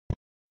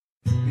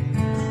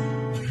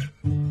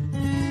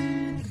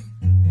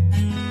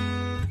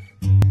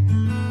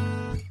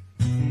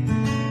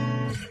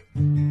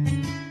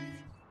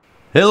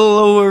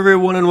Hello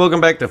everyone and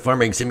welcome back to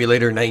Farming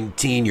Simulator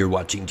 19. You're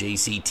watching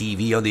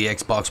JCTV on the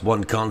Xbox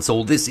One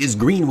console. This is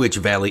Greenwich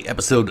Valley,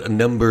 episode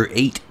number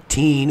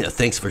 18.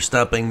 Thanks for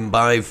stopping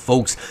by,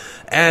 folks.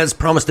 As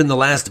promised in the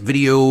last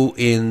video,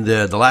 in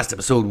the last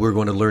episode, we're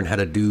going to learn how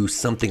to do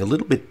something a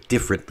little bit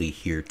differently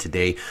here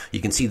today. You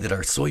can see that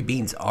our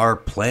soybeans are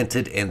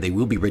planted and they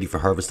will be ready for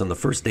harvest on the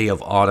first day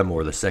of autumn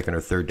or the second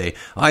or third day.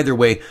 Either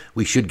way,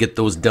 we should get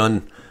those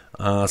done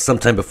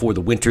sometime before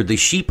the winter. The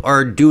sheep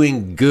are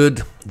doing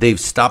good. They've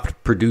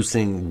stopped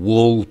producing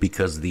wool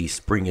because the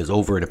spring is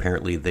over, and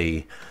apparently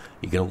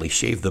you can only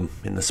shave them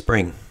in the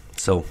spring.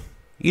 So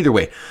either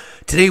way,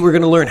 today we're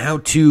going to learn how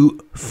to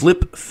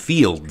flip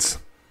fields.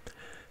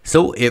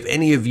 So if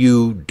any of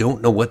you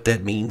don't know what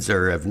that means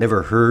or have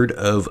never heard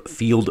of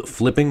field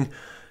flipping,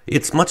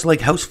 it's much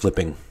like house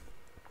flipping.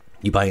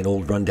 You buy an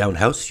old rundown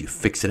house, you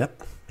fix it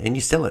up, and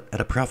you sell it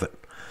at a profit.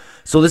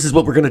 So this is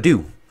what we're going to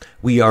do.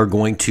 We are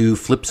going to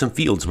flip some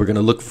fields. We're going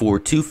to look for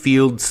two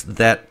fields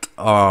that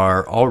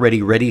are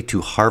already ready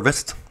to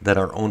harvest, that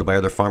are owned by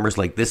other farmers,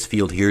 like this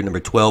field here, number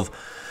 12.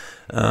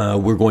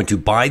 We're going to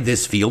buy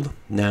this field.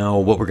 Now,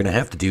 what we're going to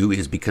have to do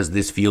is, because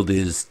this field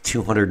is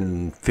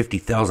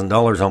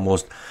 $250,000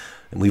 almost,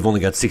 and we've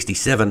only got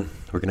 67,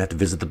 we're going to have to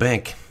visit the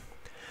bank,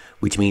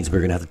 which means we're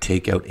going to have to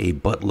take out a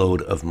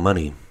buttload of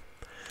money.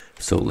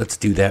 So let's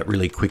do that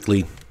really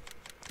quickly.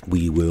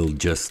 We will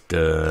just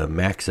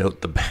max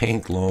out the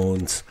bank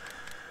loans.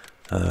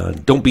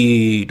 Don't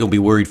be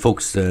worried,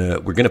 folks. We're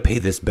going to pay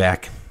this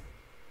back.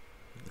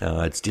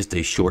 It's just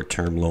a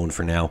short-term loan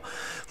for now.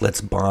 Let's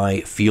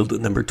buy field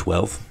number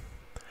 12,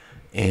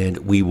 and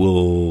we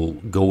will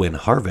go and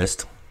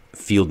harvest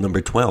field number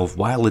 12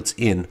 while it's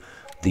in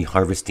the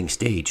harvesting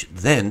stage.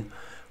 Then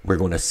we're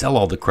going to sell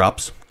all the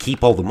crops,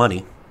 keep all the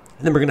money,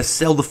 and then we're going to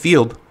sell the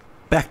field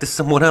back to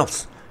someone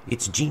else.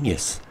 It's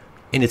genius,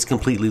 and it's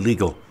completely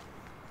legal.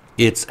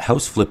 It's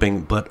house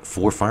flipping, but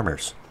for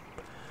farmers.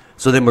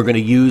 So then we're going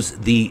to use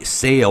the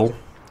sale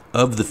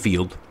of the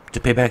field to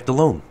pay back the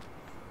loan.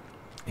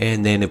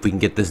 And then if we can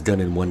get this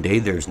done in one day,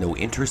 there's no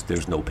interest,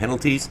 there's no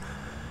penalties,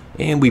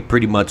 and we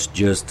pretty much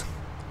just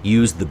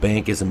use the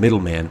bank as a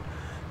middleman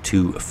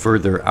to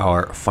further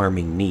our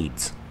farming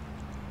needs.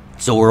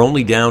 So we're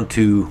down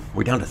to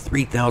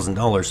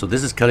 $3,000, so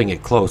this is cutting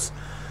it close.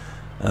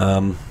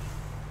 So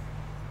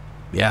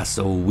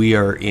we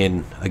are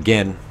in,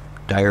 again,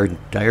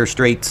 dire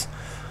straits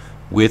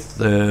with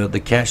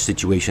the cash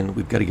situation.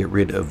 We've got to get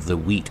rid of the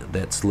wheat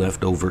that's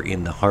left over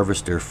in the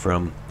harvester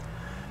from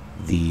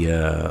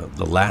the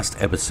last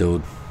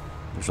episode.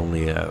 There's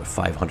only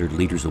 500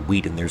 liters of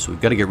wheat in there, so we've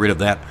got to get rid of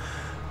that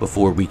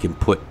before we can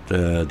put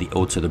the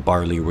oats or the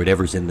barley or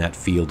whatever's in that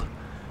field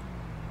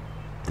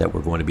that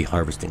we're going to be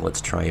harvesting. Let's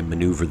try and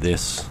maneuver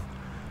this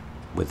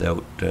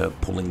without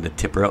pulling the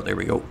tipper out. There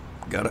we go.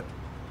 Got it.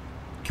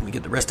 Can we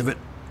get the rest of it?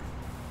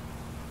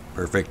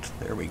 Perfect.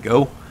 There we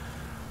go.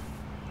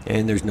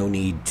 And there's no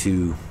need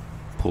to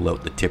pull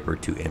out the tipper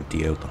to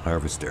empty out the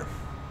harvester.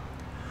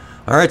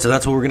 Alright, so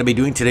that's what we're going to be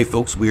doing today,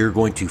 folks. We're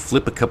going to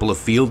flip a couple of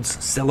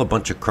fields, sell a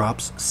bunch of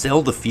crops,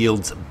 sell the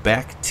fields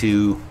back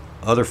to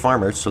other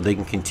farmers so they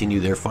can continue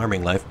their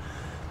farming life.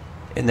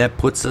 And that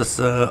puts us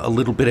a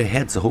little bit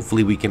ahead, so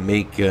hopefully we can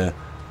make a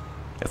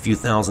few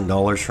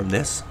 $1,000s from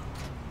this.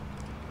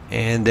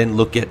 And then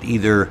look at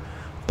either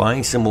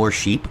buying some more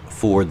sheep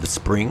for the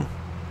spring,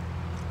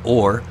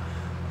 or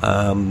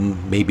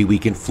maybe we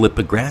can flip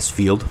a grass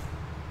field.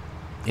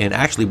 And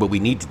actually what we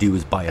need to do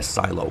is buy a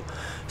silo.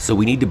 So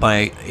we need to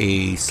buy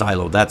a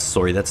silo.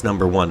 That's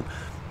number one.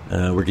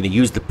 We're going to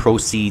use the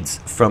proceeds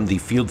from the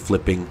field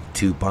flipping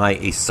to buy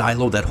a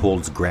silo that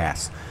holds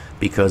grass.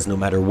 Because no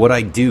matter what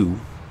I do,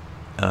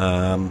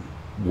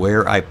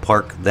 where I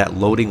park that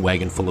loading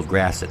wagon full of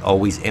grass, it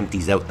always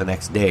empties out the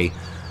next day.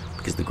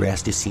 Because the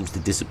grass just seems to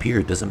disappear.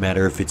 It doesn't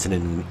matter if it's in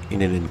an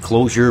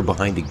enclosure,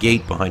 behind a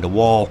gate, behind a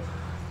wall,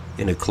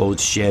 in a closed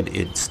shed,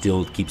 it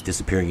still keeps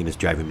disappearing and it's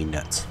driving me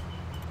nuts.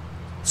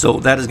 So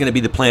that is going to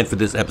be the plan for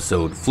this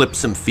episode. Flip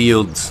some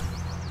fields,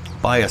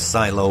 buy a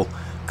silo,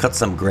 cut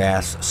some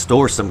grass,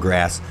 store some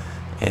grass,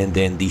 and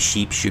then these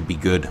sheep should be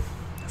good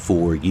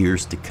for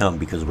years to come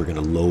because we're going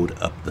to load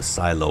up the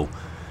silo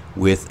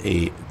with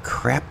a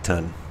crap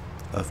ton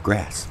of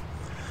grass.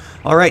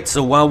 Alright,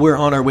 so while we're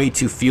on our way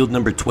to field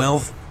number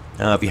 12,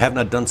 if you have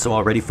not done so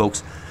already,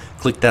 folks,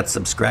 click that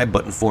subscribe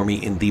button for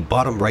me in the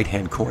bottom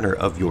right-hand corner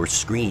of your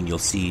screen. You'll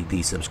see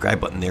the subscribe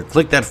button there.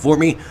 Click that for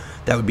me.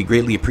 That would be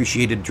greatly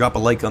appreciated. Drop a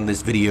like on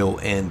this video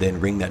and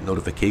then ring that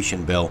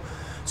notification bell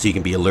so you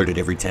can be alerted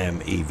every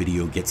time a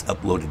video gets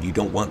uploaded. You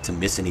don't want to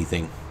miss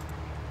anything.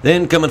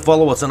 Then come and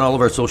follow us on all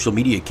of our social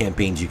media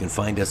campaigns. You can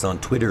find us on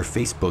Twitter,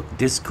 Facebook,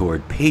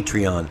 Discord,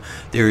 Patreon.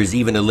 There is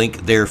even a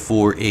link there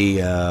for a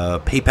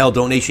PayPal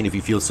donation. If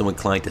you feel so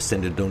inclined to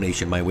send a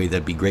donation my way,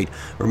 that'd be great.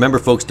 Remember,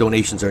 folks,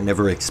 donations are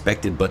never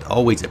expected, but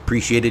always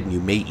appreciated, and you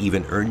may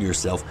even earn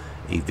yourself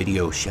a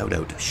video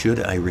shout-out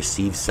should I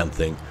receive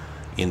something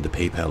in the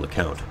PayPal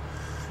account.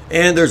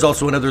 And there's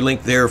also another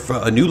link there,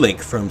 a new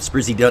link from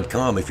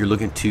Sprizzy.com if you're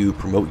looking to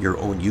promote your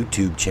own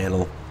YouTube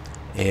channel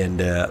and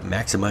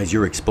maximize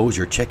your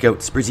exposure. Check out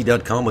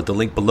sprizzy.com with the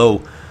link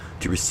below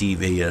to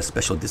receive a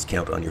special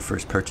discount on your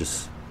first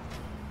purchase.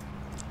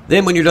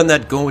 Then when you're done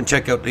that, go and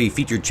check out the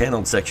featured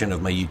channel section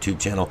of my YouTube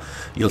channel.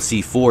 You'll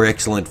see 4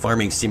 excellent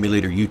farming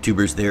simulator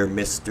YouTubers there.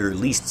 Mr.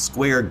 Least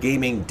Square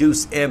Gaming,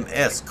 Deuce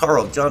MS,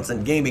 Carl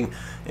Johnson Gaming,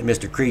 and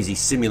Mr. Crazy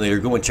Simulator.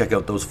 Go and check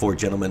out those 4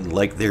 gentlemen.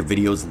 Like their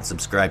videos and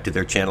subscribe to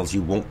their channels.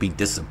 You won't be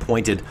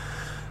disappointed.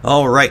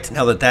 Alright,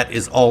 now that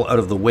is all out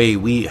of the way,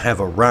 we have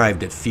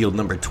arrived at field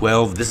number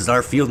 12. This is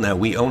our field now.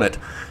 We own it.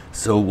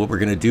 So what we're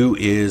going to do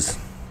is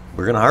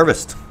we're going to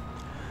harvest.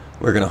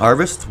 We're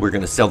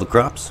going to sell the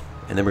crops,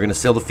 and then we're going to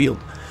sell the field.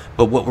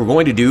 But what we're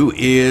going to do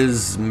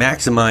is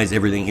maximize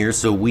everything here.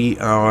 So we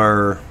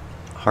are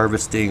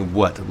harvesting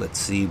what? Let's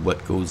see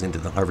what goes into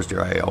the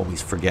harvester. I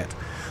always forget.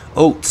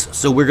 Oats.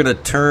 So we're going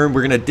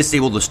to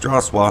disable the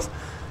straw swath,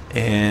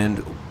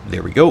 and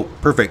there we go.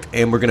 Perfect.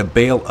 And we're going to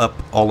bale up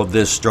all of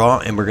this straw,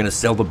 and we're going to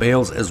sell the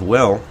bales as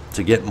well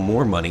to get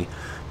more money,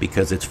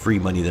 because it's free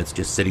money that's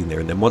just sitting there.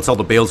 And then once all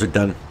the bales are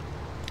done,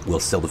 we'll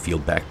sell the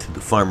field back to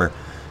the farmer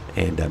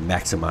and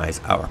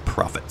maximize our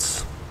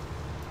profits.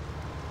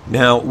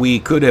 Now, we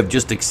could have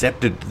just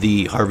accepted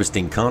the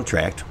harvesting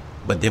contract,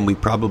 but then we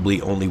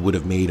probably only would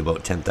have made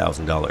about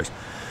 $10,000.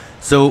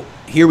 So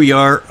here we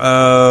are.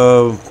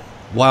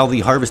 While the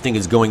harvesting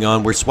is going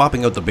on, we're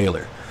swapping out the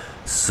baler.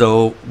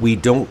 So we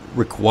don't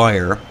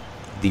require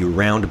the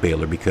round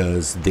baler,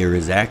 because there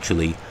is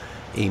actually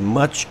a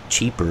much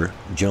cheaper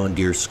John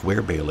Deere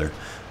square baler.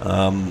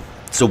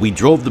 So we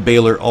drove the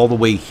baler all the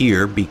way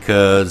here,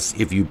 because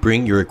if you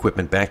bring your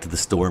equipment back to the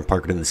store and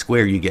park it in the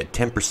square, you get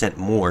 10%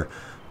 more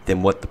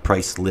than what the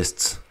price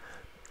lists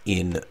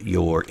in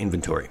your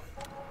inventory.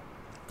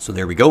 So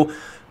there we go.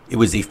 It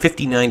was a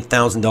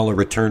 $59,000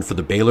 return for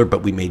the baler,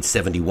 but we made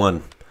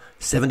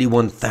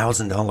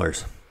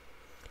 $71,000.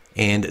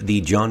 And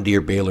the John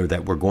Deere baler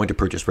that we're going to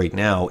purchase right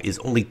now is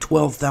only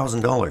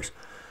 $12,000.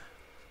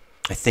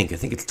 I think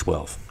it's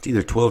 12. It's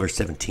either 12 or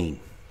 17.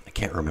 I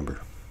can't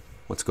remember.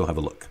 Let's go have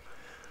a look.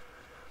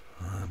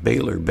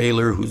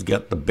 Baler, who's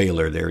got the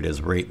baler? There it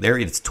is, right there.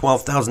 It's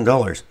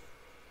 $12,000,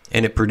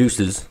 and it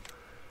produces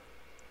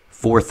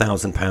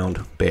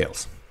 4,000-pound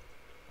bales,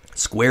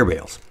 square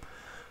bales.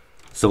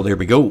 So there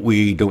we go.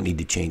 We don't need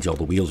to change all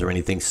the wheels or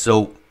anything.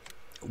 So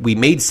we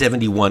made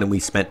 71 and we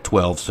spent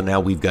 12. So now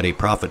we've got a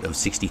profit of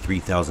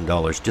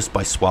 $63,000 just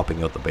by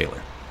swapping out the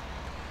baler,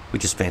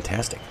 which is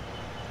fantastic,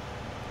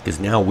 because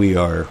now we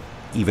are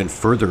even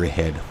further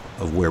ahead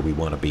of where we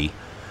want to be,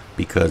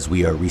 because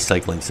we are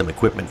recycling some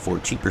equipment for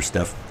cheaper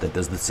stuff that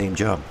does the same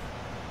job.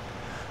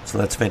 So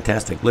that's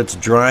fantastic. Let's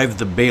drive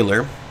the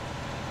baler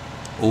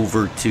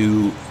over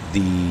to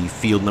the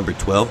field number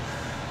 12,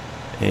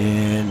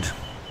 and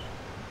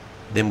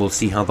then we'll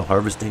see how the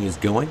harvesting is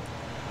going,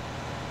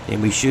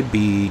 and we should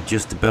be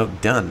just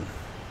about done.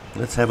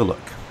 Let's have a look.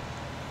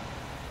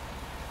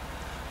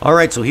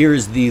 Alright, so here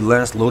is the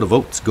last load of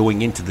oats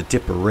going into the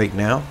tipper right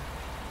now,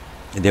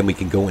 and then we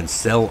can go and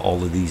sell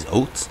all of these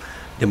oats.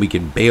 Then we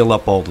can bale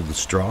up all of the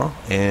straw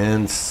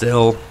and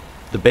sell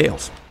the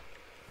bales.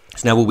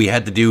 So now what we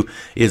had to do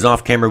is,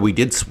 off camera, we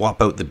did swap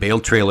out the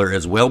bale trailer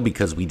as well,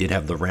 because we did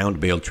have the round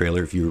bale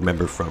trailer, if you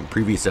remember from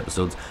previous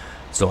episodes.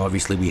 So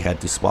obviously we had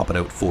to swap it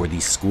out for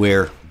the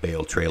square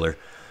bale trailer.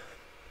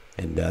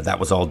 And that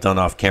was all done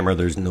off camera.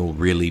 There's no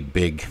really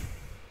big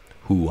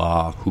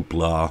hoo-ah,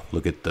 hoopla.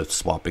 Look at the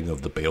swapping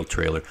of the bale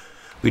trailer.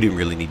 We didn't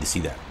really need to see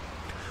that.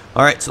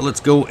 Alright, so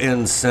let's go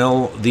and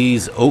sell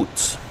these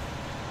oats.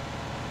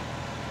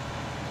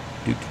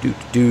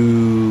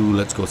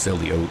 Let's go sell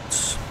the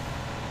oats.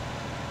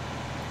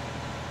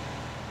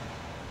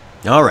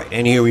 Alright,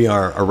 and here we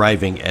are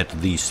arriving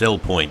at the sell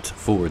point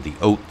for the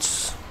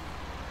oats.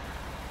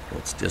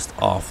 Let's just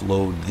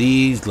offload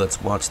these.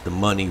 Let's watch the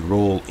money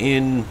roll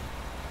in.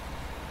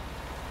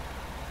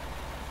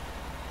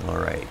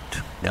 Alright,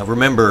 now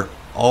remember,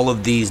 all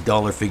of these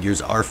dollar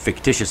figures are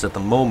fictitious at the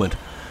moment,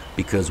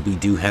 because we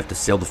do have to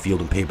sell the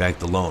field and pay back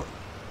the loan.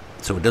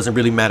 So it doesn't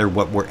really matter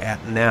what we're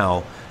at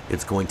now.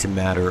 It's going to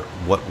matter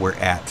what we're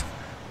at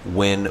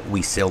when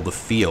we sell the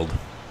field,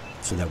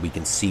 so that we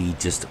can see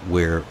just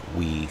where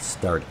we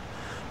started.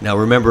 Now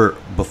remember,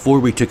 before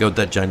we took out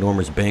that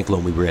ginormous bank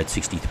loan, we were at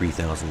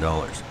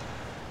 $63,000.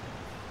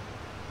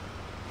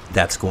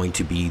 That's going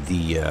to be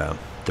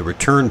the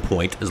return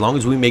point. As long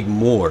as we make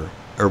more,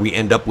 or we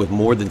end up with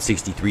more than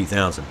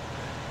 63,000,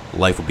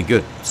 life will be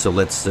good. So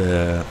let's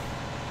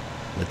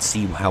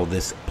see how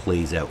this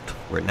plays out.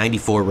 We're at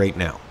 94 right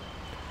now.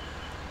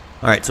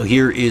 All right, so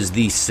here is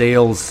the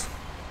sales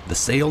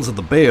of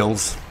the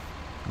bales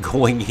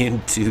going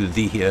into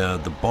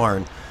the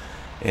barn,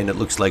 and it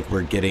looks like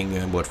we're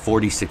getting what,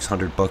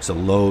 $4,600 a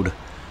load,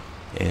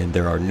 and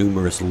there are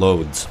numerous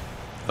loads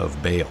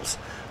of bales.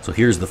 So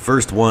here's the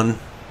first one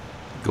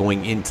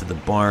going into the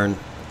barn.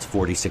 It's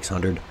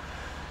 $4,600.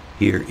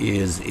 Here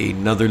is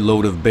another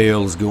load of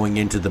bales going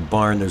into the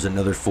barn. There's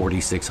another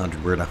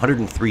 $4,600. We're at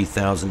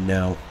 $103,000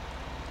 now.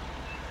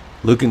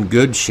 Looking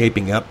good,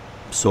 shaping up.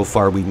 So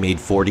far we've made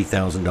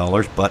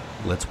 $40,000, but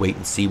let's wait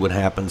and see what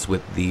happens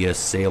with the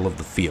sale of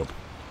the field.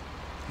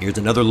 Here's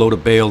another load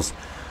of bales.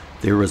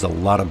 There was a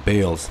lot of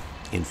bales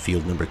in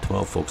field number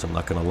 12, folks. I'm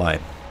not going to lie.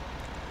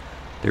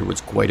 There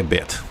was quite a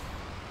bit.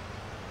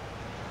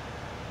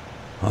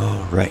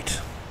 All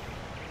right.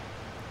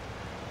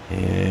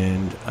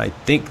 And I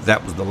think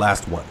that was the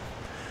last one.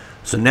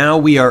 So now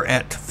we are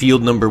at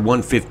field number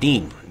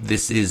 115.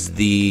 This is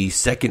the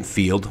second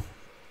field.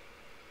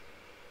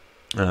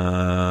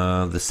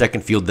 The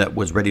second field that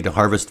was ready to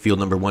harvest, field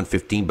number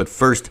 115. But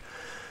first,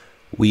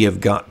 we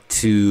have got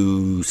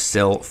to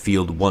sell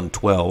field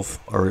 112,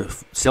 or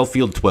sell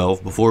field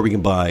 12 before we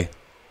can buy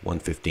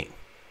 115.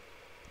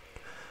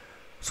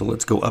 So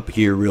let's go up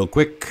here real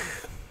quick.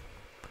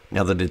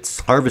 Now that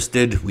it's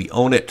harvested, we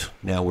own it.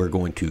 Now we're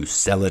going to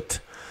sell it.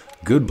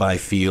 Goodbye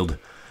field.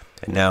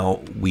 And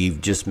now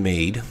we've just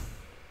made,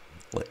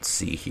 let's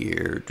see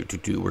here,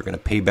 we're going to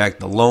pay back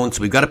the loan.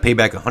 So we've got to pay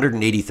back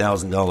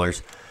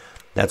 $180,000.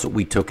 That's what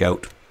we took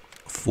out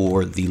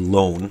for the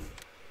loan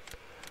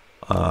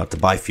to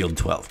buy field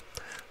 12.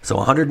 So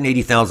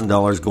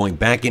 $180,000 going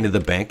back into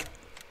the bank,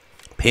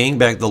 paying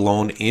back the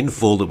loan in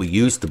full that we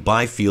used to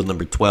buy field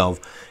number 12.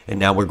 And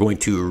now we're going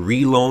to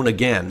reloan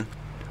again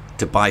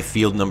to buy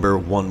field number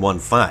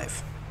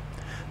 115.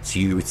 So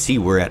you would see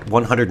we're at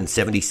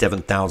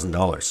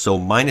 $177,000. So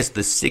minus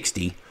the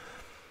 $60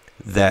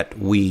 that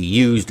we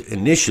used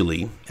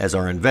initially as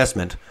our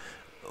investment,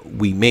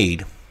 we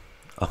made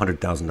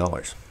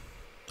 $100,000,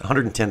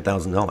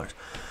 $110,000.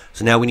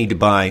 So now we need to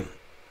buy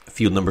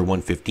field number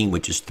 115,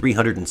 which is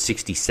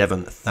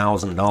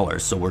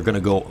 $367,000. So we're going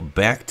to go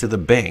back to the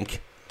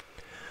bank.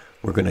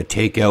 We're going to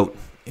take out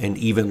an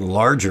even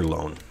larger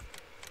loan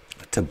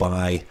to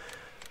buy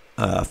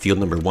field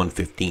number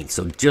 115.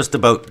 So just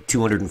about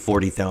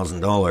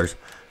 $240,000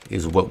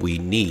 is what we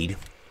need.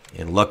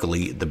 And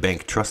luckily, the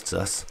bank trusts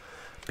us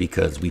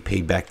because we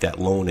paid back that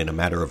loan in a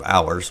matter of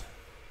hours.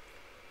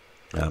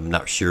 I'm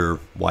not sure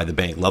why the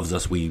bank loves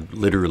us. We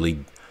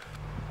literally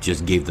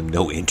just gave them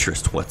no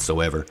interest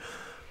whatsoever.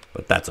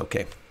 But that's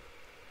okay.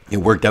 It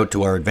worked out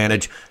to our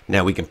advantage.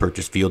 Now we can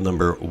purchase field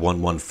number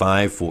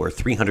 115 for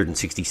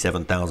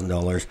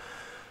 $367,000.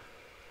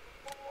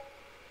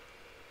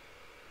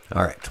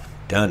 All right,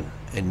 done.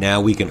 And now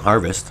we can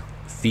harvest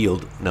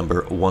field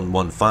number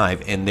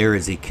 115. And there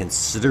is a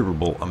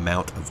considerable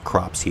amount of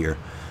crops here.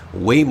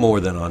 Way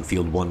more than on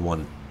field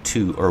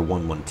 112 or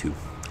 112.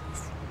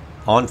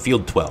 On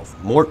field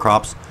 12. More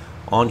crops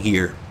on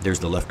here. There's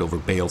the leftover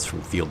bales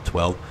from field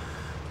 12.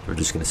 We're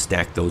just going to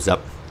stack those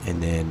up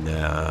and then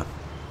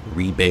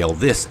rebale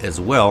this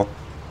as well,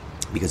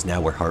 because now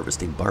we're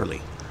harvesting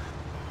barley.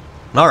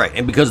 All right,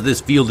 and because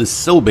this field is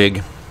so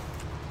big,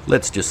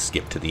 let's just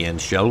skip to the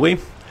end, shall we?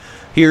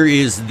 Here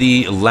is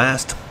the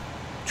last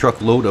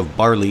truckload of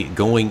barley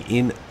going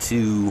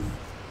into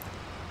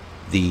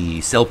the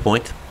sell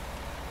point.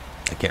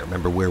 I can't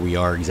remember where we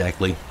are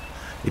exactly.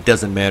 It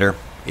doesn't matter.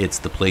 It's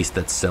the place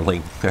that's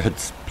selling,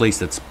 it's the place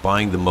that's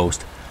buying the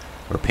most,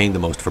 or paying the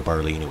most for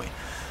barley anyway.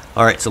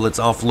 All right, so let's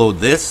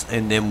offload this,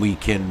 and then we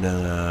can,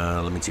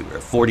 let me see, we're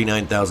at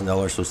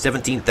 $49,000, so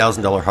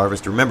 $17,000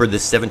 harvest. Remember,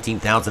 this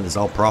 $17,000 is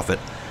all profit.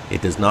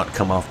 It does not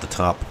come off the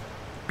top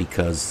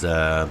because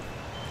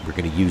we're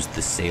going to use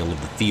the sale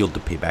of the field to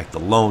pay back the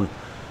loan,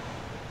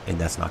 and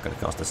that's not going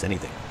to cost us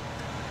anything.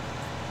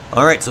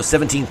 All right, so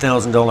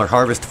 $17,000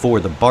 harvest for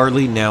the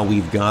barley. Now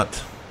we've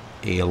got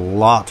a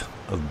lot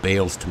of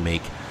bales to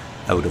make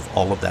out of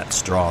all of that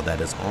straw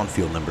that is on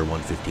field number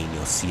 115.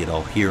 You'll see it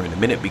all here in a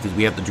minute because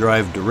we have to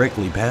drive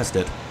directly past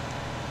it.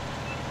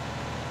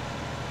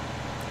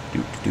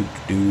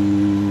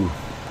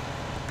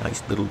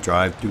 Nice little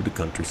drive through the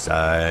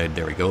countryside.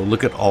 There we go.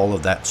 Look at all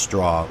of that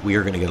straw. We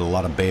are going to get a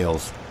lot of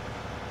bales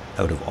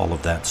out of all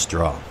of that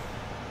straw.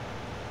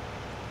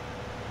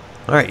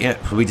 All right, yeah,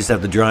 so we just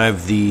have to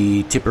drive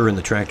the tipper and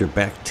the tractor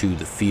back to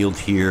the field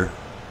here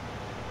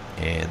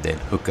and then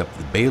hook up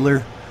the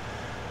baler.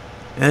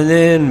 And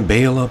then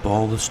bale up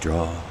all the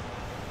straw.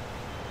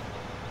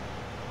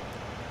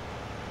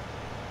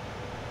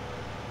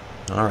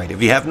 All right, if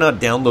you have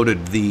not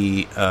downloaded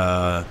the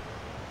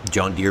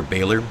John Deere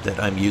baler that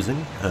I'm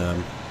using,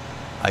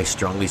 I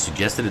strongly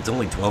suggest it. It's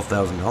only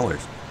 $12,000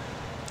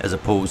 as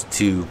opposed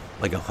to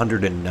like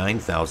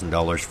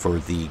 $109,000 for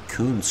the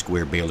Kuhn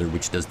square baler,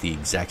 which does the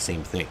exact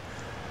same thing.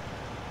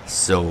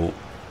 So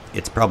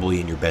it's probably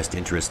in your best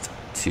interest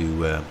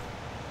to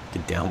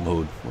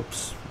download.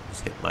 Whoops.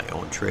 Just hit my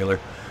own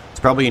trailer. It's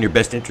probably in your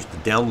best interest to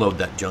download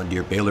that John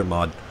Deere baler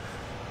mod.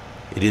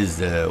 It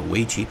is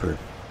way cheaper,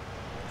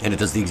 and it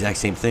does the exact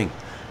same thing.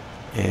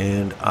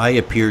 And I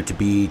appear to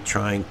be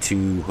trying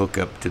to hook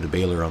up to the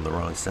baler on the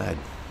wrong side.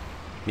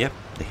 Yep,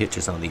 the hitch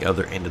is on the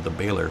other end of the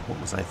baler. What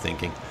was I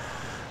thinking?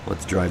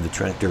 Let's drive the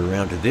tractor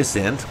around to this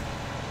end.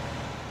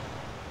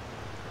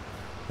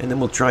 And then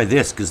we'll try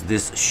this, because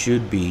this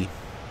should be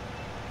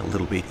a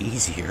little bit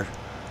easier.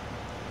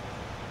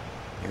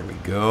 There we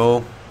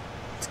go.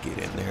 Let's get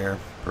in there.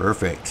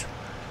 Perfect.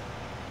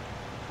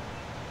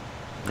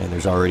 And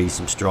there's already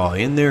some straw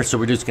in there, so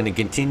we're just going to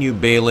continue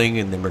baling,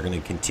 and then we're going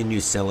to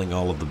continue selling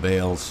all of the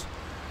bales.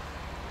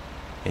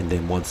 And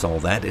then once all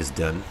that is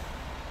done,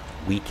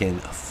 we can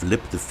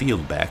flip the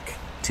field back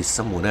to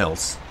someone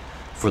else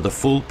for the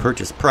full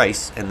purchase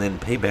price and then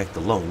pay back the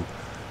loan,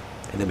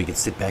 and then we can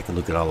sit back and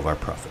look at all of our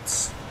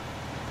profits.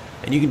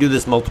 And you can do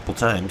this multiple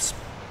times.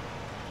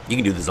 You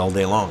can do this all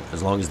day long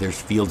as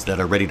there's fields that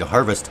are ready to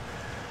harvest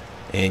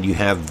and you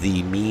have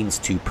the means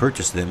to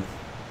purchase them.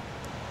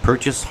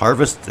 Purchase,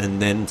 harvest,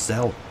 and then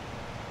sell.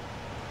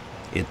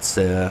 It's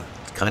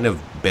kind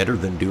of better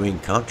than doing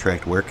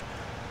contract work.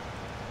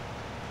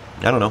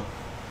 I don't know.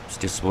 It's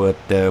just what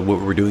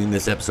we're doing in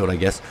this episode, I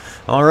guess.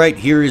 All right,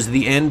 here is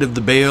the end of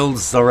the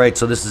bales. All right,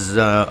 so this is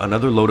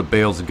another load of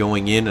bales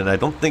going in, and I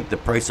don't think the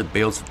price of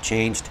bales have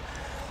changed.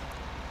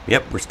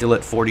 Yep, we're still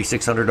at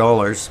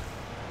 $4,600.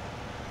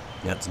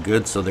 That's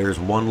good. So there's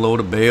one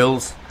load of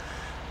bales.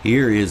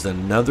 Here is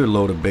another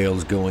load of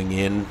bales going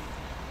in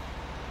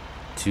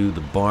to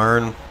the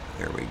barn.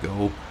 There we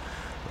go.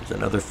 There's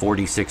another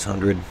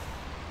 $4,600.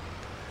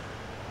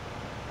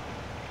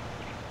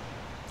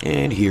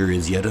 And here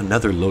is yet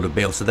another load of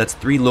bales. So that's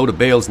 3 load of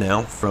bales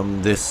now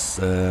from this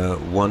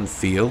one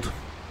field.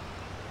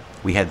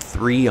 We had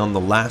 3 on the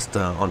last,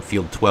 on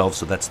field 12,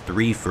 so that's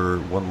 3 for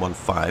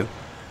 115.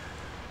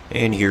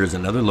 And here's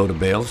another load of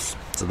bales.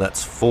 So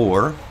that's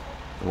 4.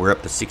 We're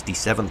up to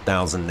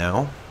 67,000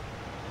 now.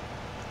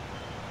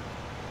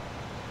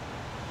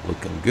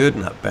 Looking good,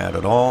 not bad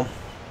at all.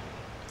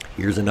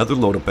 Here's another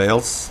load of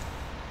bales.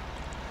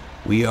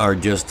 We are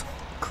just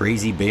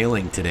crazy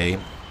baling today.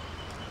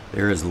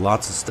 There is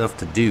lots of stuff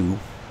to do,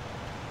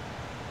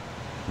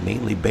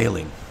 mainly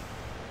baling.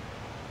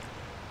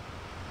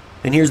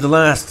 And here's the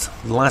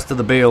last of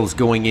the bales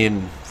going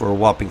in for a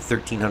whopping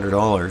 $1,300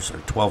 or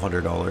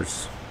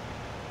 $1,200.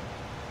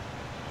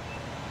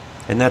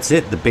 And that's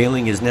it. The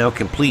baling is now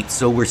complete.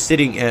 So we're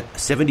sitting at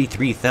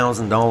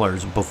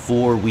 $73,000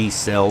 before we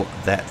sell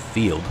that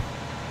field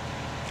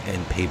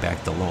and pay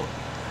back the loan.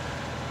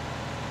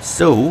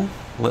 So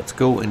let's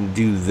go and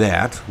do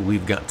that.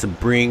 We've got to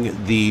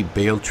bring the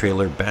bale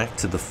trailer back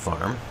to the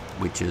farm,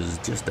 which is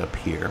just up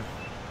here.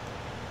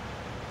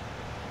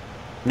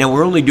 Now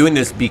we're only doing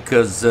this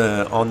because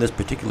on this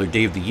particular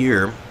day of the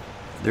year,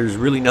 there's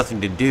really nothing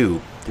to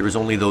do. There was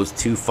only those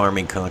 2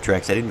 farming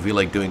contracts. I didn't feel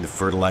like doing the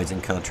fertilizing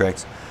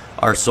contracts.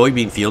 Our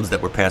soybean fields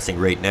that we're passing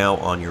right now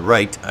on your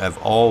right have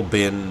all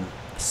been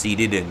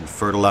seeded and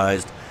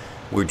fertilized.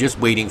 We're just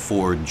waiting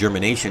for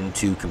germination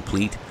to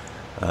complete.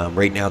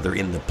 Right now they're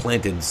in the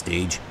planted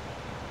stage.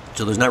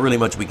 So there's not really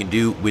much we can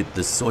do with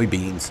the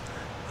soybeans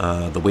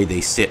the way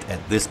they sit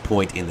at this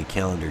point in the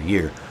calendar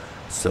year.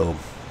 So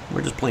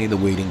we're just playing the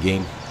waiting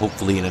game.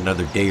 Hopefully in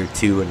another day or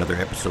two, another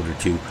episode or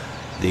two,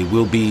 they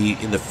will be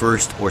in the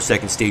first or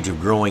second stage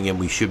of growing and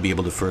we should be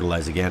able to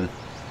fertilize again.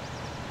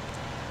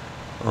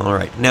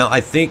 Alright, now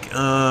I think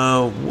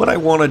what I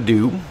want to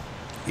do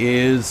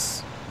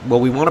is, well,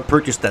 we want to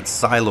purchase that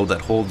silo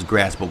that holds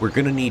grass, but we're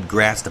going to need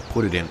grass to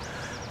put it in.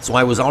 So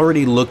I was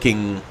already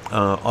looking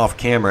off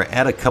camera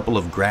at a couple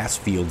of grass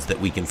fields that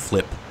we can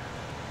flip.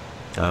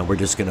 We're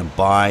just going to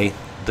buy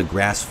the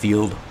grass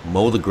field,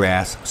 mow the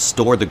grass,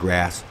 store the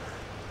grass,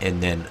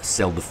 and then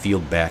sell the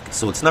field back.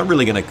 So it's not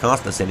really going to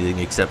cost us anything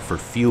except for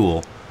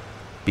fuel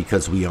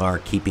because we are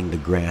keeping the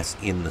grass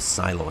in the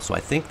silo. So I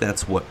think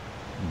that's what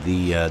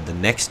the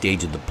next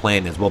stage of the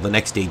plan is. Well, the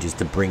next stage is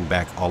to bring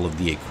back all of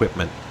the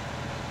equipment.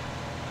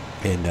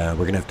 And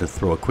we're going to have to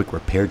throw a quick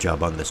repair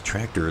job on this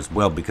tractor as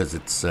well because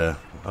it's,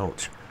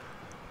 ouch,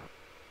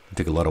 it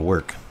took a lot of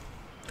work.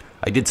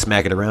 I did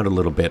smack it around a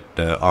little bit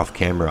off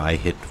camera. I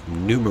hit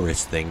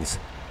numerous things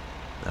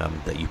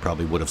that you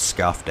probably would have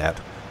scoffed at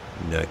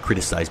and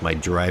criticized my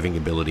driving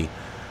ability.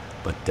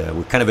 But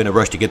we're kind of in a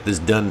rush to get this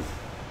done.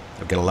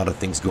 I've got a lot of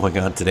things going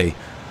on today.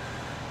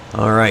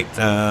 All right,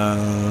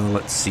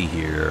 let's see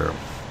here.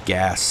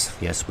 Gas.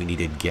 Yes, we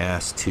needed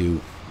gas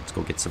too. Let's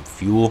go get some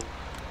fuel.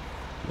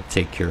 We'll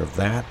take care of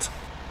that.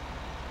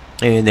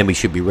 And then we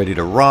should be ready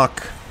to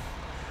rock.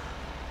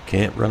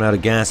 Can't run out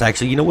of gas.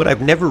 Actually, you know what?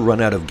 I've never run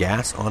out of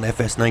gas on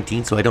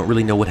FS19, so I don't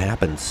really know what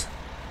happens.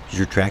 Does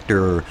your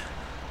tractor or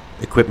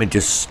equipment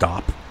just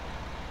stop?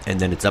 And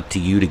then it's up to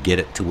you to get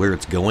it to where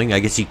it's going? I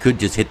guess you could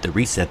just hit the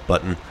reset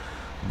button.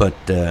 But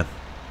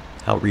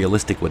how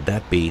realistic would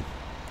that be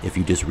if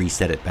you just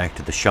reset it back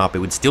to the shop? It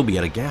would still be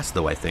out of gas,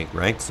 though, I think,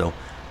 right? So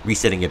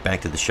resetting it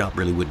back to the shop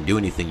really wouldn't do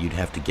anything. You'd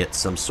have to get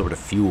some sort of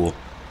fuel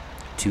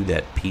to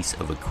that piece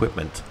of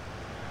equipment.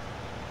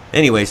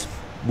 Anyways,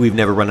 we've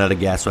never run out of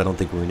gas, so I don't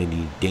think we're in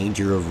any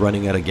danger of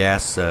running out of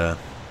gas. I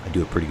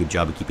do a pretty good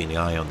job of keeping an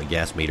eye on the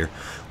gas meter.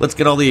 Let's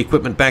get all the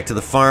equipment back to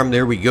the farm.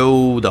 There we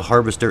go. The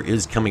harvester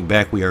is coming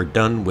back. We are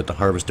done with the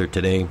harvester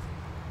today.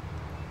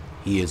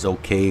 He is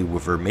okay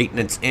for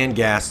maintenance and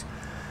gas.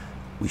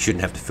 We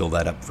shouldn't have to fill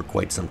that up for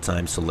quite some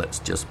time, so let's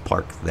just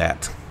park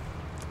that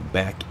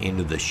back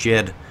into the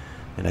shed.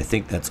 And I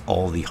think that's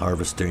all the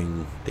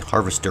harvestering. That's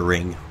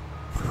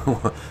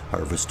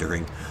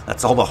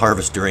all the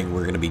harvestering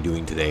we're going to be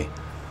doing today.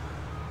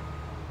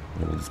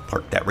 And we'll just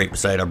park that right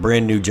beside our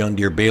brand new John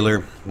Deere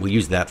baler. We'll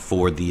use that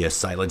for the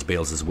silage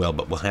bales as well,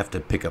 but we'll have to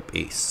pick up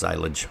a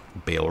silage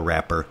bale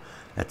wrapper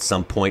at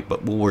some point,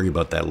 but we'll worry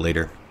about that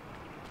later.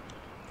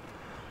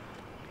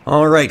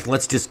 All right,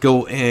 let's just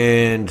go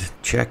and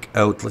check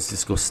out. Let's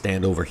just go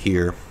stand over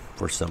here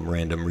for some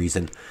random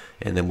reason,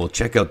 and then we'll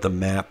check out the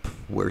map.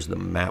 Where's the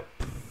map?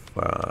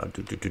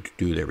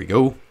 There we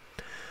go.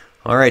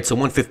 All right, so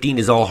 115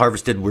 is all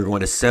harvested. We're going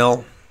to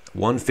sell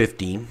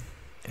 115,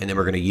 and then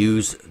we're going to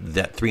use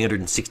that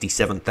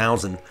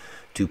 367,000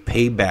 to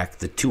pay back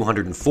the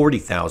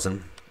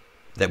 240,000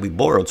 that we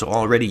borrowed. So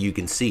already you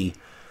can see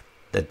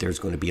that there's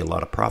going to be a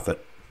lot of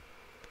profit,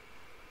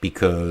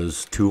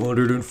 because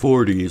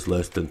 240 is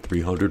less than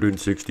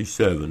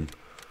 367.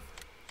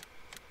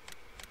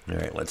 All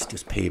right, let's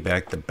just pay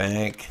back the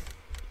bank,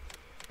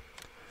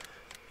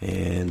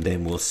 and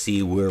then we'll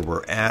see where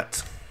we're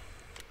at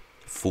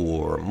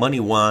for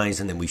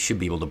money-wise, and then we should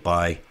be able to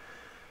buy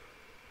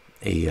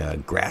a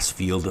grass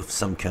field of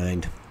some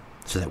kind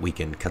so that we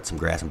can cut some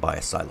grass and buy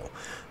a silo.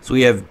 So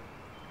we have,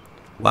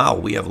 wow,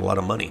 we have a lot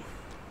of money.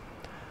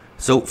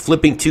 So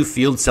flipping 2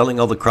 fields, selling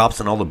all the crops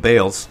and all the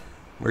bales,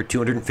 we're at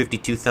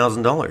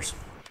 $252,000.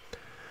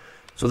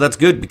 So that's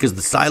good, because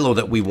the silo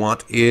that we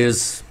want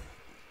is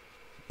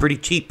pretty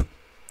cheap.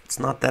 It's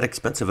not that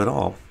expensive at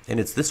all. And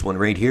it's this one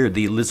right here,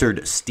 the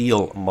Lizard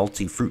Steel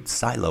Multi-Fruit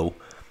Silo,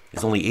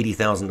 is only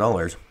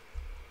 $80,000,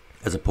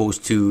 as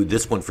opposed to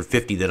this one for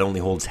 $50 that only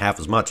holds half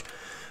as much.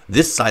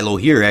 This silo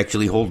here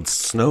actually holds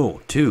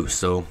snow too,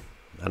 so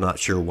I'm not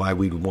sure why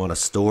we'd want to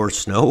store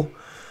snow,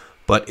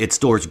 but it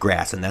stores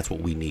grass, and that's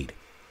what we need.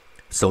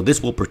 So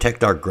this will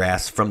protect our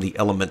grass from the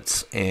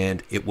elements,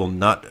 and it will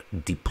not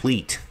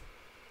deplete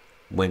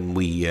when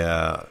we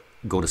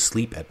go to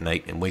sleep at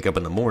night and wake up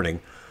in the morning,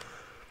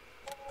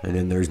 and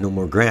then there's no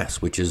more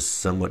grass, which is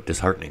somewhat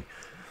disheartening.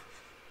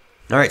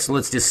 All right, so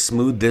let's just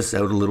smooth this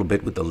out a little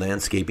bit with the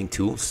landscaping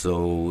tool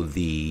so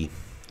the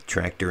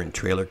tractor and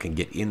trailer can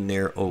get in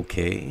there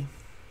okay.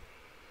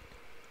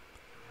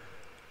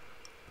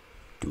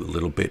 Do a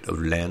little bit of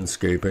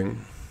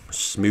landscaping,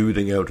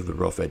 smoothing out the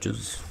rough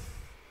edges.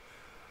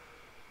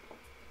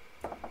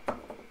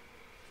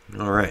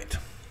 All right.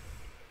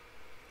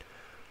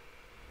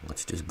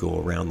 Let's just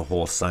go around the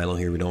whole silo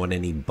here. We don't want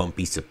any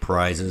bumpy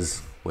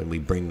surprises when we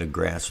bring the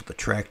grass with the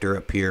tractor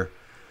up here.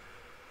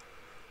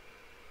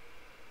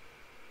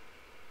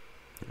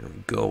 There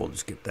we go. We'll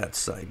just get that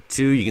side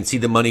too. You can see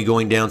the money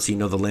going down, so you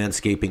know the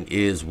landscaping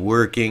is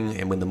working.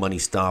 And when the money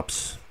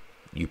stops,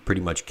 you pretty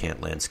much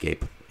can't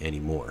landscape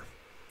anymore.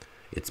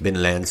 It's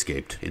been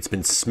landscaped. It's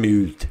been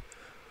smoothed.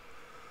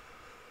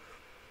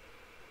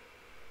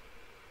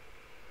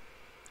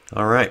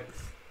 All right.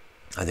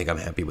 I think I'm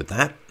happy with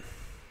that.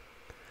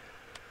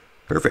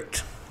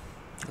 Perfect.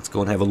 Let's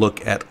go and have a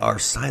look at our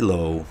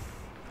silo.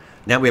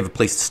 Now we have a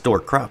place to store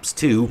crops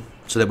too,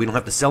 so that we don't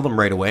have to sell them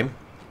right away.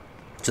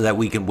 So that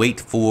we can we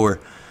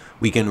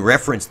can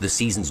reference the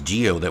season's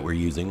geo that we're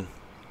using,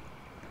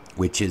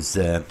 which is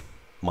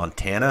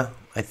Montana,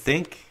 I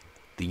think.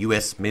 The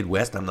U.S.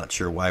 Midwest. I'm not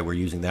sure why we're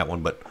using that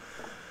one, but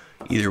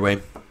either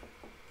way,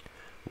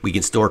 we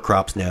can store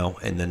crops now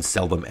and then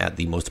sell them at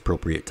the most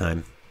appropriate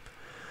time.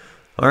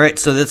 All right,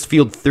 so that's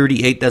field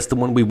 38. That's the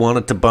one we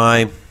wanted to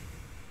buy.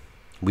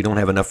 We don't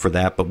have enough for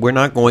that, but we're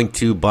not going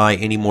to buy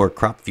any more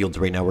crop fields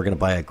right now. We're going to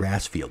buy a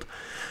grass field.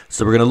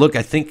 So we're going to look,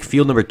 I think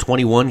field number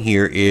 21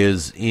 here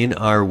is in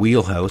our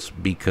wheelhouse,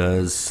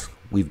 because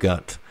we've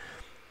got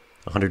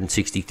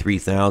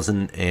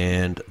 163,000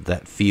 and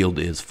that field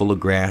is full of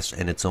grass,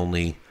 and it's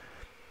only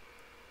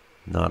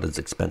not as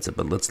expensive.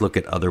 But let's look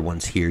at other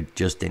ones here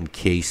just in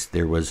case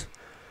there was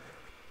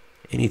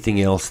anything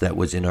else that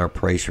was in our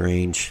price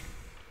range.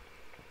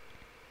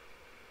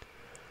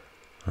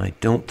 I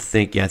don't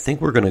think, I think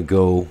we're going to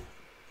go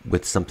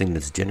with something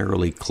that's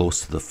generally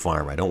close to the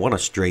farm. I don't want to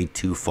stray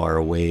too far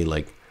away,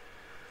 like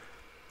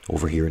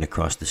over here and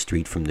across the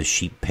street from the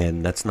sheep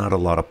pen. That's not a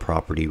lot of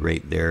property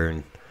right there.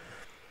 And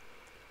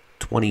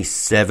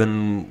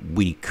 27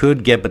 we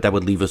could get, but that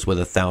would leave us with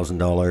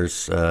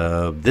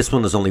 $1,000. This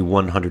one is only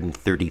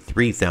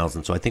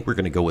 133,000, so I think we're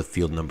going to go with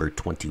field number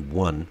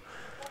 21.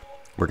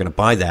 We're going to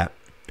buy that,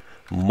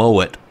 mow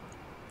it,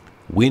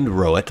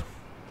 windrow it,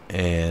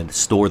 and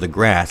store the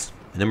grass,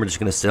 and then we're just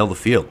going to sell the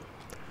field.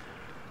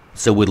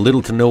 So with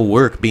little to no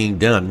work being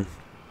done,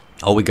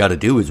 all we got to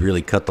do is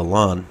really cut the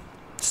lawn,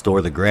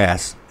 store the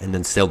grass, and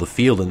then sell the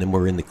field, and then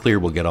we're in the clear.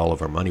 We'll get all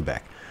of our money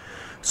back.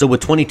 So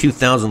with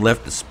 22,000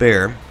 left to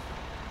spare,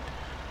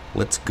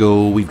 let's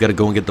go. We've got to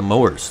go and get the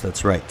mowers.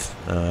 That's right.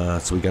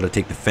 So we got to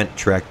take the Fendt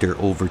tractor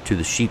over to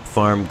the sheep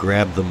farm,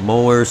 grab the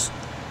mowers.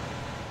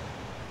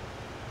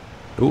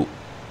 Ooh,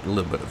 a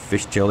little bit of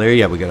fishtail there.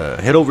 Yeah, we got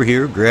to head over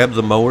here, grab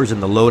the mowers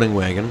and the loading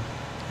wagon,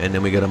 and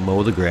then we got to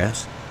mow the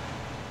grass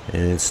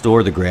and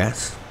store the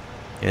grass,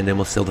 and then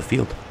we'll sell the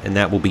field. And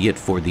that will be it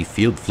for the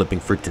field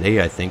flipping for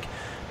today, I think,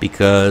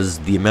 because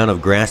the amount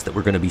of grass that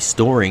we're going to be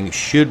storing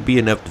should be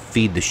enough to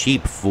feed the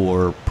sheep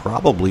for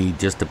probably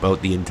just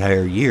about the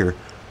entire year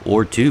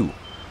or two,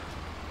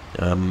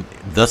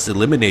 thus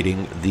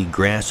eliminating the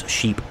grass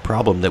sheep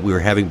problem that we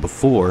were having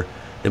before.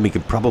 Then we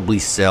could probably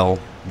sell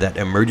that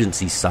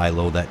emergency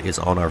silo that is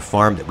on our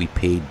farm that we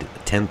paid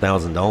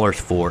 $10,000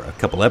 for a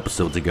couple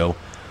episodes ago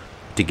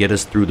to get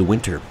us through the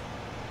winter.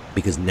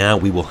 because now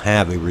we will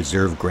have a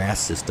reserve grass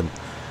system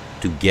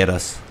to get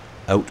us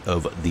out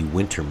of the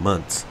winter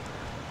months,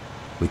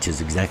 which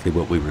is exactly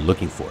what we were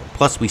looking for.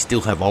 Plus, we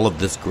still have all of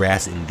this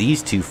grass in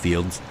these two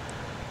fields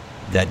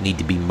that need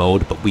to be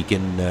mowed, but we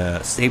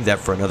can save that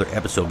for another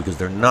episode because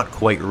they're not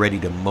quite ready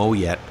to mow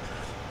yet.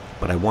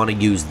 But I want to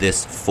use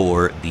this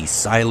for the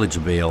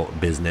silage bale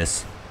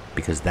business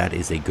because that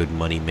is a good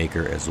money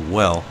maker as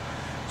well.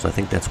 So I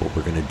think that's what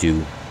we're going to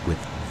do with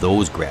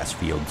those grass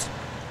fields.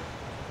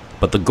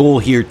 But the goal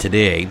here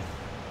today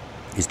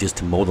is just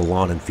to mow the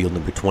lawn in field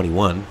number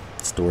 21,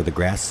 store the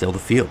grass, sell the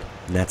field,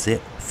 and that's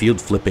it.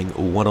 Field flipping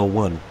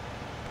 101.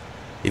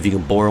 If you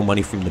can borrow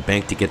money from the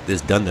bank to get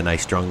this done, then I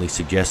highly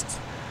suggest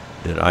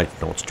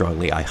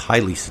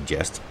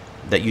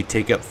that you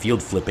take up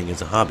field flipping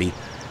as a hobby.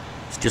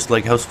 It's just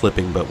like house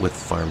flipping, but with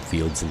farm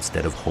fields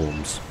instead of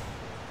homes.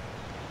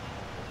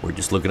 We're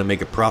just looking to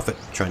make a profit,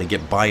 trying to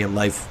get by in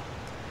life.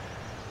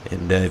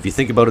 And if you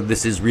think about it,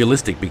 this is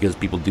realistic because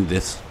people do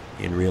this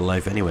in real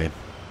life anyway.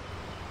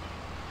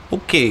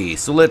 Okay,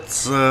 so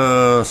let's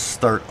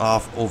start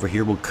off over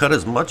here. We'll cut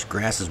as much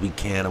grass as we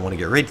can. I want to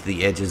get right to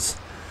the edges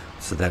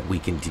so that we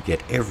can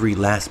get every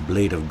last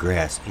blade of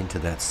grass into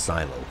that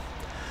silo.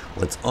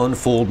 Let's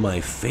unfold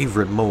my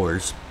favorite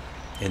mowers.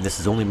 And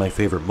this is only my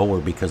favorite mower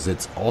because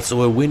it's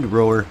also a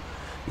windrower.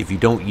 If you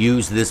don't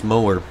use this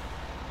mower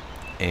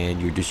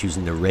and you're just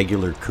using the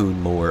regular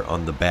coon mower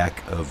on the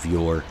back of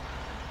your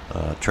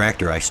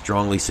tractor, I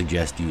strongly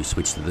suggest you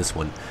switch to this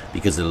one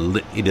because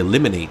it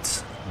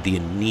eliminates the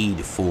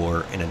need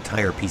for an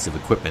entire piece of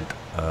equipment,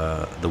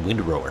 the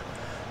windrower.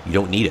 You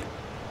don't need it.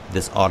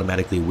 This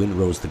automatically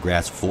windrows the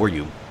grass for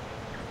you.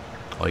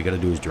 All you got to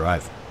do is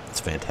drive. It's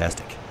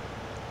fantastic.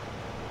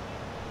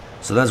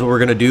 So that's what we're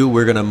going to do.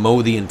 We're going to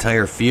mow the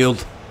entire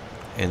field,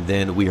 and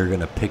then we are going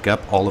to pick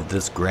up all of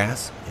this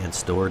grass and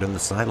store it in the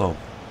silo.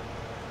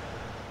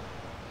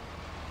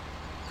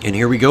 And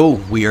here we go.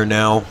 We are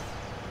now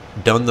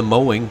done the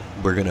mowing.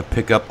 We're going to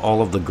pick up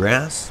all of the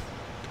grass,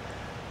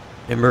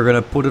 and we're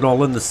going to put it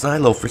all in the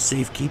silo for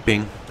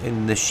safekeeping,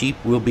 and the sheep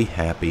will be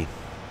happy.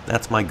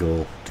 That's my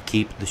goal, to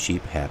keep the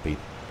sheep happy.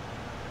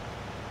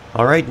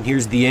 All right, and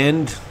here's the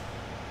end.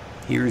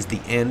 Here's the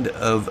end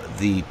of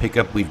the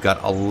pickup. We've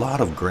got a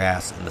lot of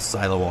grass in the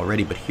silo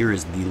already, but here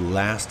is the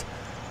last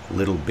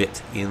little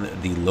bit in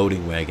the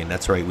loading wagon.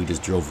 That's right, we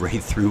just drove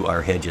right through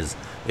our hedges.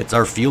 It's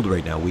our field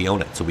right now. We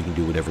own it, so we can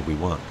do whatever we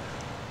want.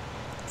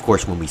 Of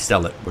course, when we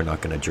sell it, we're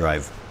not going to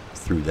drive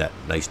through that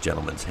nice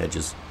gentleman's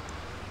hedges.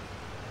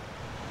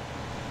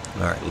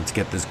 All right, let's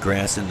get this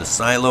grass in the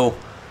silo,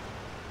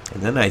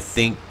 and then I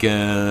think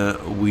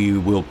we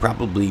will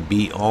probably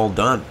be all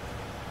done.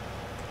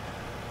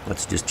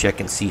 Let's just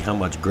check and see how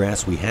much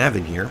grass we have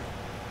in here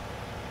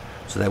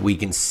so that we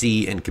can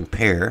see and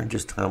compare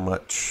just how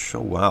much.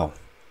 Oh, wow.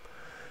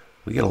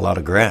 We got a lot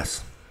of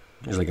grass.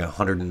 There's like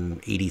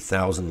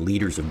 180,000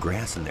 liters of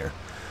grass in there.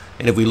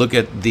 And if we look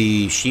at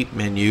the sheep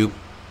menu,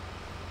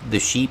 the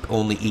sheep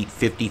only eat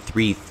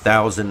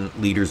 53,000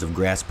 liters of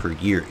grass per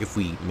year if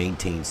we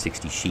maintain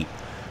 60 sheep.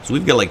 So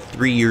we've got like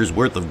 3 years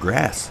worth of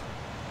grass.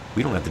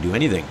 We don't have to do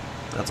anything.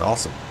 That's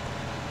awesome.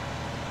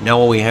 Now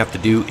all we have to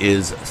do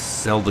is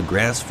sell the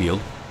grass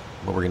field.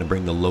 But we're going to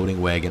bring the loading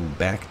wagon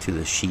back to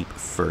the sheep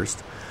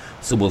first.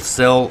 So we'll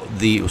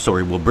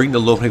bring the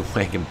loading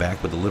wagon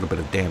back with a little bit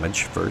of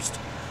damage first.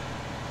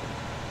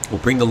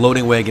 We'll bring the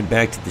loading wagon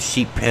back to the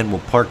sheep pen.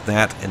 We'll park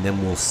that, and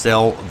then we'll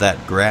sell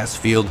that grass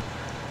field.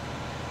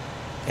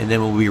 And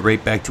then we'll be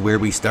right back to where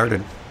we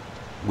started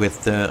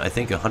with, I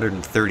think,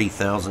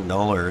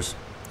 $130,000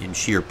 in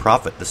sheer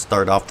profit to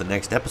start off the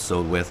next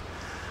episode with.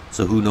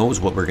 So who knows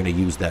what we're going to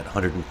use that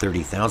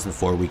 $130,000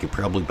 for. We could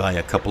probably buy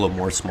a couple of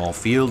more small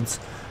fields.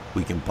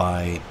 We can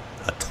buy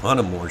a ton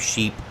of more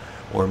sheep,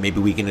 or maybe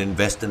we can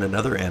invest in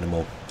another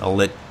animal. I'll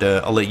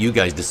let you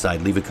guys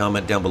decide. Leave a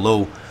comment down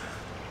below,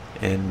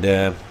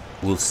 and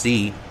we'll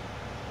see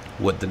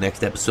what the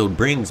next episode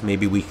brings.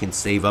 Maybe we can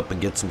save up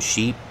and get some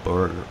sheep,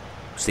 or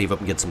save up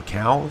and get some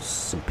cows,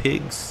 some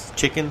pigs,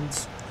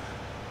 chickens.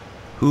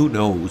 Who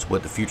knows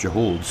what the future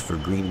holds for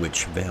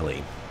Greenwich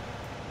Valley.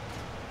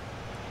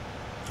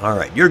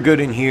 Alright, you're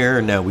good in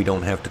here. Now we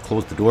don't have to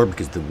close the door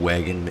because the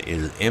wagon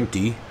is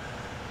empty.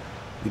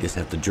 We just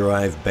have to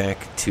drive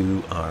back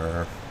to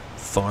our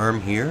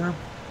farm here.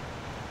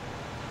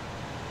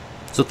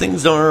 So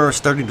things are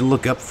starting to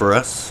look up for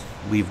us.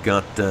 We've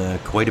got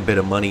quite a bit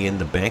of money in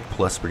the bank,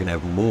 plus we're going to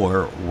have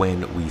more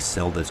when we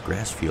sell this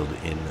grass field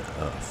in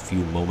a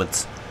few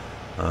moments.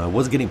 It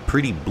was getting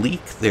pretty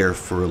bleak there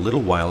for a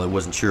little while. I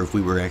wasn't sure if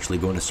we were actually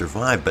going to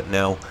survive, but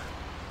now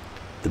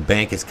the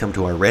bank has come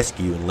to our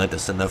rescue and lent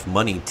us enough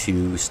money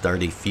to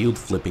start a field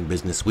flipping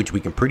business, which we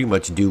can pretty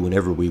much do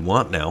whenever we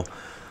want now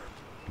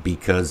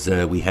because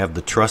we have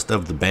the trust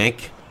of the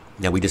bank.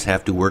 Now we just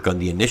have to work on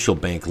the initial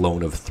bank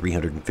loan of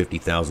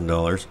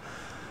 $350,000,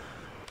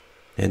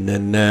 and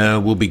then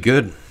we'll be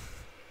good.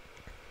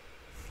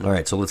 All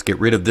right, so let's get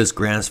rid of this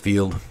grass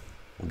field.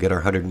 We'll get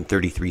our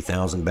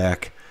 $133,000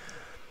 back.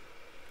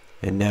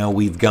 And now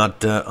we've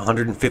got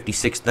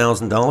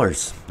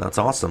 $156,000. That's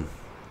awesome.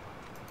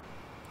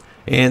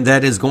 And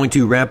that is going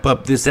to wrap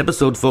up this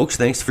episode, folks.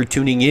 Thanks for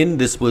tuning in.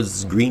 This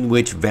was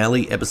Greenwich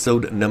Valley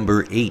episode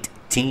number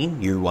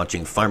 18. You're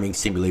watching Farming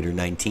Simulator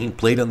 19,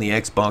 played on the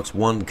Xbox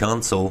One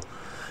console.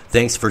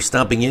 Thanks for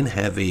stopping in.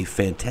 Have a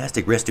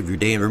fantastic rest of your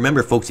day. And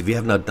remember, folks, if you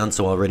have not done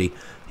so already,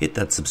 hit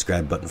that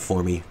subscribe button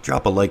for me.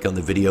 Drop a like on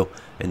the video,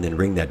 and then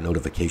ring that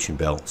notification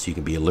bell so you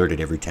can be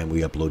alerted every time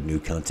we upload new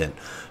content.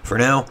 For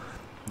now,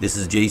 this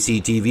is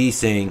JCTV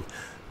saying,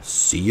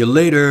 see you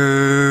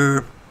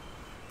later.